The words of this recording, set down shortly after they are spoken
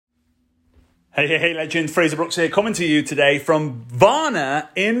Hey, legend, Fraser Brooks here, coming to you today from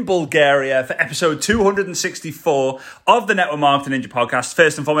Varna in Bulgaria for episode 264 of the Network Marketing Ninja podcast.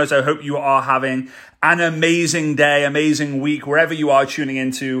 First and foremost, I hope you are having an amazing day, amazing week, wherever you are tuning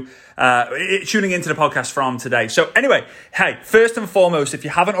into the podcast from today. So anyway, hey, first and foremost, if you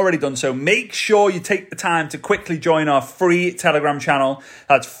haven't already done so, make sure you take the time to quickly join our free Telegram channel.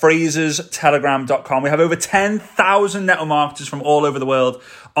 That's fraserstelegram.com. We have over 10,000 network marketers from all over the world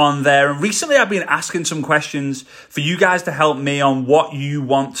on there. And recently I've been asking some questions for you guys to help me on what you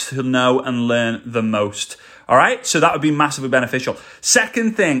want to know and learn the most. All right, so that would be massively beneficial.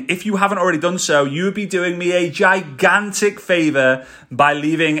 Second thing, if you haven't already done so, you would be doing me a gigantic favor by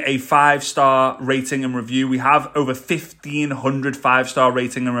leaving a 5-star rating and review. We have over 1,500 5-star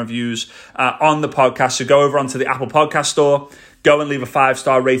rating and reviews on the podcast. So go over onto the Apple Podcast Store, go and leave a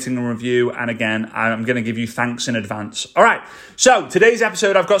 5-star rating and review. And again, I'm going to give you thanks in advance. All right, so today's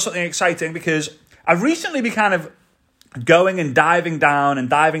episode, I've got something exciting because I've recently been kind of going and diving down and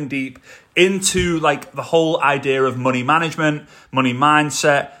diving deep into like the whole idea of money management, money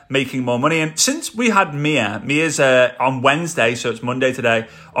mindset, making more money. And since we had Mia's on Wednesday, so it's Monday today,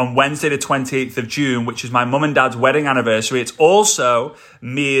 on Wednesday the 28th of June, which is my mum and dad's wedding anniversary. It's also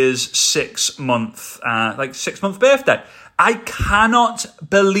Mia's 6-month birthday. I cannot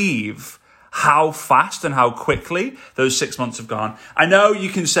believe how fast and how quickly those 6 months have gone. I know you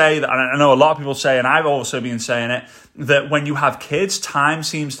can say that, and I know a lot of people say, and I've also been saying it, that when you have kids, time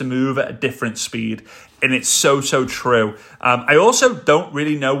seems to move at a different speed. And it's so true. I also don't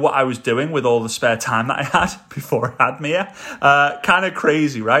really know what I was doing with all the spare time that I had before I had Mia. Kind of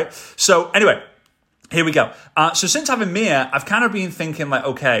crazy, right? So anyway, here we go. So since having Mia, I've kind of been thinking like,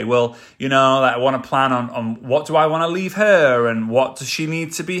 okay, well, I want to plan on what do I want to leave her and what does she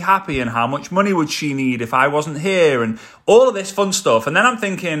need to be happy and how much money would she need if I wasn't here and all of this fun stuff. And then I'm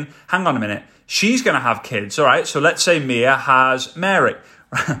thinking, hang on a minute, she's going to have kids, all right? So let's say Mia has Mary.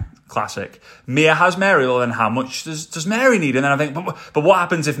 Classic. Mia has Mary. Well, then how much does Mary need? And then I think, but what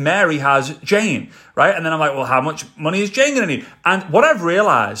happens if Mary has Jane, right? And then I'm like, well, how much money is Jane going to need? And what I've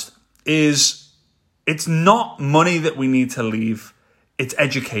realized is it's not money that we need to leave. It's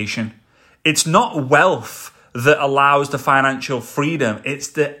education. It's not wealth that allows the financial freedom. It's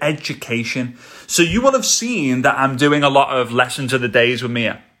the education. So you will have seen that I'm doing a lot of lessons of the days with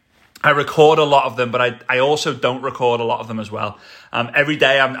Mia. I record a lot of them, but I also don't record a lot of them as well. Every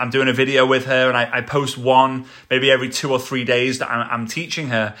day I'm doing a video with her and I post one maybe every 2 or 3 days that I'm teaching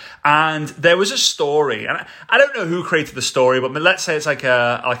her. And there was a story, and I don't know who created the story, but let's say it's like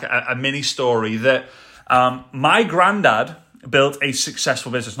a mini story that my granddad built a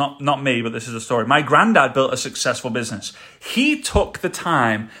successful business. Not me, but this is a story. My granddad built a successful business. He took the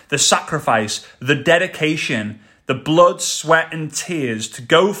time, the sacrifice, the dedication, the blood, sweat, and tears to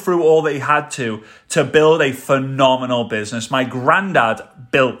go through all that he had to build a phenomenal business. My granddad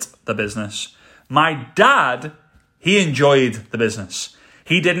built the business. My dad, he enjoyed the business.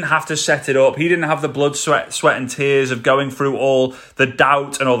 He didn't have to set it up. He didn't have the blood, sweat, and tears of going through all the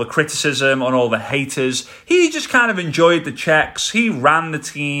doubt and all the criticism and all the haters. He just kind of enjoyed the checks. He ran the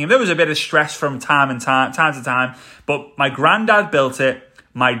team. There was a bit of stress from time to time, but my granddad built it.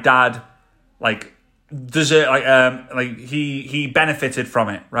 My dad, he benefited from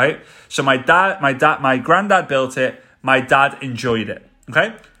it, right? So my granddad built it. My dad enjoyed it.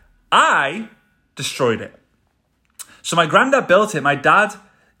 Okay, I destroyed it. So my granddad built it. My dad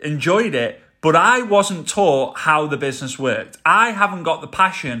enjoyed it, but I wasn't taught how the business worked. I haven't got the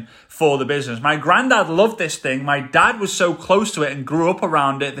passion for the business. My granddad loved this thing. My dad was so close to it and grew up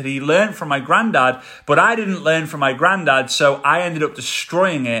around it that he learned from my granddad, but I didn't learn from my granddad, so I ended up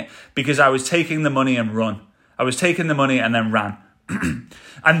destroying it because I was taking the money and run. I was taking the money and then ran.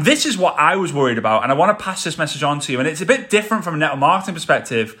 And this is what I was worried about, and I want to pass this message on to you. And it's a bit different from a network marketing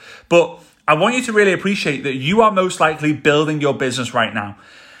perspective, but I want you to really appreciate that you are most likely building your business right now.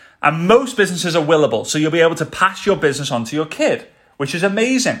 And most businesses are willable, so you'll be able to pass your business on to your kid, which is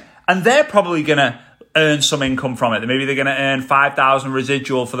amazing. And they're probably going to earn some income from it. Maybe they're going to earn 5,000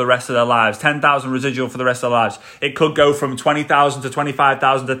 residual for the rest of their lives, 10,000 residual for the rest of their lives. It could go from 20,000 to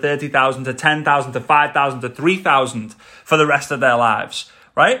 25,000 to 30,000 to 10,000 to 5,000 to 3,000 for the rest of their lives,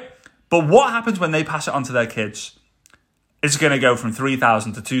 right? But what happens when they pass it on to their kids? It's going to go from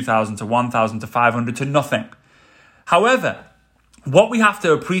 3,000 to 2,000 to 1,000 to 500 to nothing. However, what we have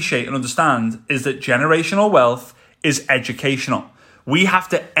to appreciate and understand is that generational wealth is educational. We have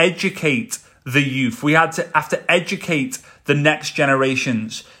to educate the youth. We have to educate the next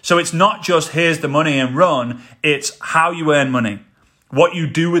generations. So it's not just here's the money and run. It's how you earn money, what you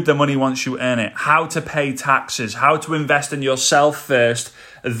do with the money once you earn it, how to pay taxes, how to invest in yourself first,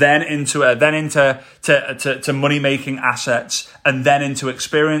 then into money-making assets, and then into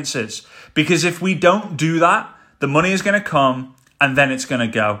experiences. Because if we don't do that, the money is going to come and then it's going to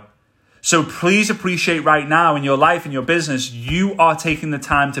go. So please appreciate right now in your life, in your business, you are taking the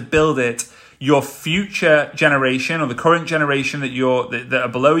time to build it. Your future generation or the current generation that are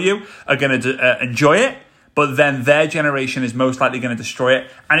below you are going to enjoy it, but then their generation is most likely going to destroy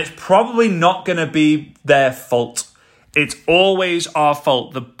it. And it's probably not going to be their fault. It's always our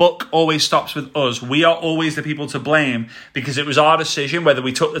fault. The buck always stops with us. We are always the people to blame because it was our decision whether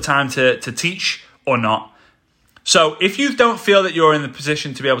we took the time to teach or not. So if you don't feel that you're in the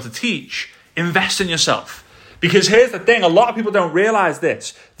position to be able to teach, invest in yourself. Because here's the thing, a lot of people don't realize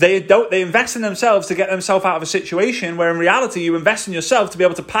this. They invest in themselves to get themselves out of a situation where in reality you invest in yourself to be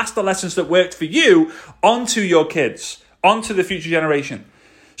able to pass the lessons that worked for you onto your kids, onto the future generation.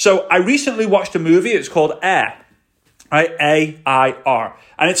 So I recently watched a movie, it's called Air, right? A-I-R.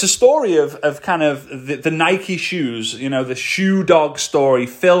 And it's a story of kind of the Nike shoes, the shoe dog story,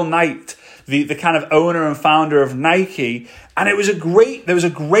 Phil Knight, the kind of owner and founder of Nike. And there was a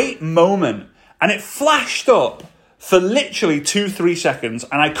great moment. And it flashed up for literally 2-3 seconds.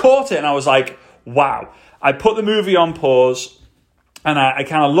 And I caught it and I was like, wow. I put the movie on pause and I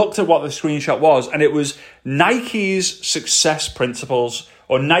kind of looked at what the screenshot was. And it was Nike's success principles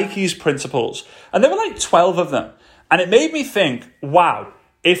or Nike's principles. And there were like 12 of them. And it made me think, wow,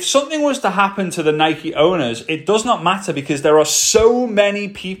 if something was to happen to the Nike owners, it does not matter because there are so many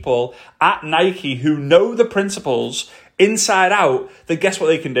people at Nike who know the principles inside out that guess what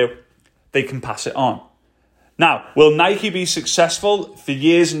they can do? They can pass it on. Now, will Nike be successful for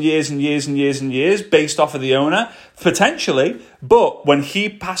years and years and years and years and years based off of the owner? Potentially, but when he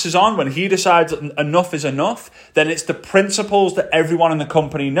passes on, when he decides enough is enough, then it's the principles that everyone in the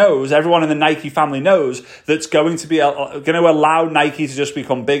company knows, everyone in the Nike family knows, that's going to allow Nike to just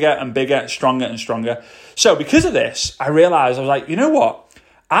become bigger and bigger, stronger and stronger. So because of this, I realized, I was like, you know what?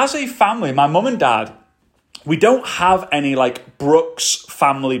 As a family, my mum and dad, we don't have any like Brooks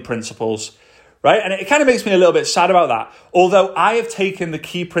family principles, right? And it kind of makes me a little bit sad about that. Although I have taken the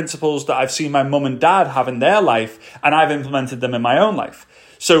key principles that I've seen my mum and dad have in their life and I've implemented them in my own life.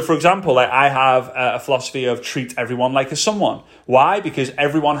 So for example, I have a philosophy of treat everyone like a someone. Why? Because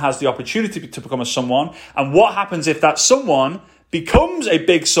everyone has the opportunity to become a someone. And what happens if that someone becomes a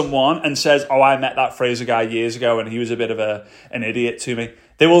big someone and says, oh, I met that Fraser guy years ago and he was a bit of an idiot to me.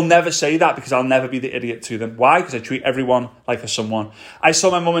 They will never say that because I'll never be the idiot to them. Why? Because I treat everyone like a someone. I saw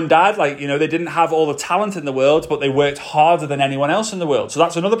my mum and dad, they didn't have all the talent in the world, but they worked harder than anyone else in the world. So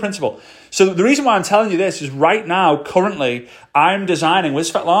that's another principle. So the reason why I'm telling you this is right now, currently, I'm designing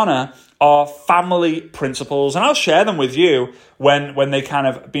with Svetlana our family principles, and I'll share them with you when they kind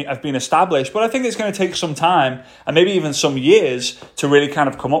of have been established. But I think it's going to take some time and maybe even some years to really kind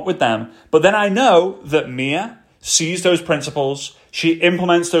of come up with them. But then I know that Mia sees those principles, she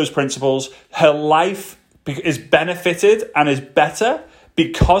implements those principles, her life is benefited and is better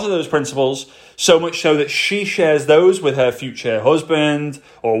because of those principles, so much so that she shares those with her future husband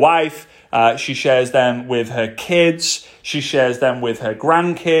or wife. She shares them with her kids, she shares them with her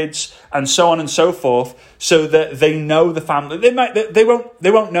grandkids, and so on and so forth, so that they know the family. They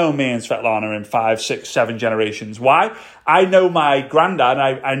won't know me and Svetlana in 5, 6, 7 generations. Why? I know my granddad.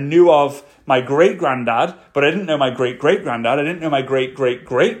 I knew of my great-granddad, but I didn't know my great-great-granddad. I didn't know my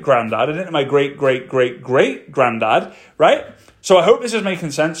great-great-great-granddad. I didn't know my great-great-great-great-granddad, right? So I hope this is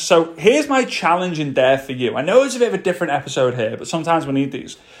making sense. So here's my challenge in Dare for you. I know it's a bit of a different episode here, but sometimes we need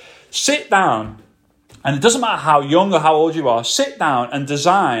these. Sit down, and it doesn't matter how young or how old you are, sit down and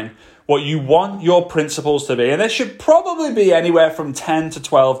design what you want your principles to be. And there should probably be anywhere from 10 to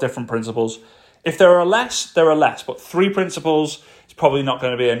 12 different principles. If there are less, there are less. But 3 principles is probably not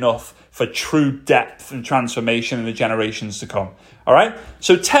going to be enough for true depth and transformation in the generations to come. All right?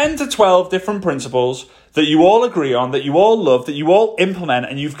 So 10 to 12 different principles that you all agree on, that you all love, that you all implement,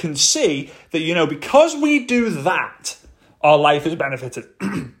 and you can see that, because we do that, our life is benefited.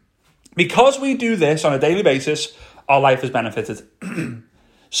 Because we do this on a daily basis, our life is benefited.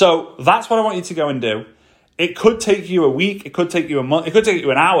 So that's what I want you to go and do. It could take you a week, it could take you a month, it could take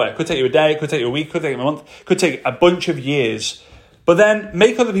you an hour, it could take you a day, it could take you a week, it could take you a month, it could take a bunch of years. But then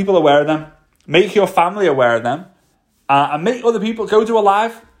make other people aware of them, make your family aware of them, and make other people go to a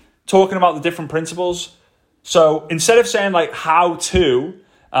live talking about the different principles. So instead of saying like how to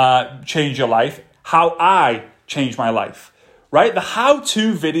change your life, how I change my life. Right? The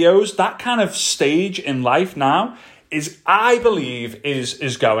how-to videos, that kind of stage in life now I believe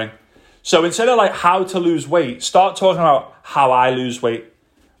is going. So instead of like how to lose weight, start talking about how I lose weight.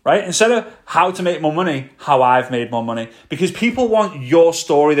 right? Instead of how to make more money, how I've made more money. Because people want your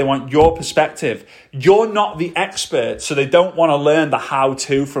story, they want your perspective. You're not the expert, so they don't want to learn the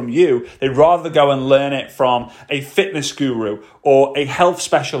how-to from you. They'd rather go and learn it from a fitness guru or a health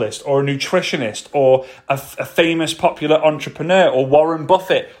specialist or a nutritionist or a famous popular entrepreneur or Warren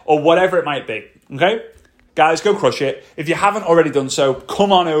Buffett or whatever it might be, okay? Guys, go crush it. If you haven't already done so,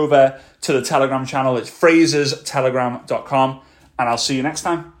 come on over to the Telegram channel. It's fraserstelegram.com. And I'll see you next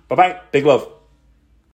time. Bye-bye. Big love.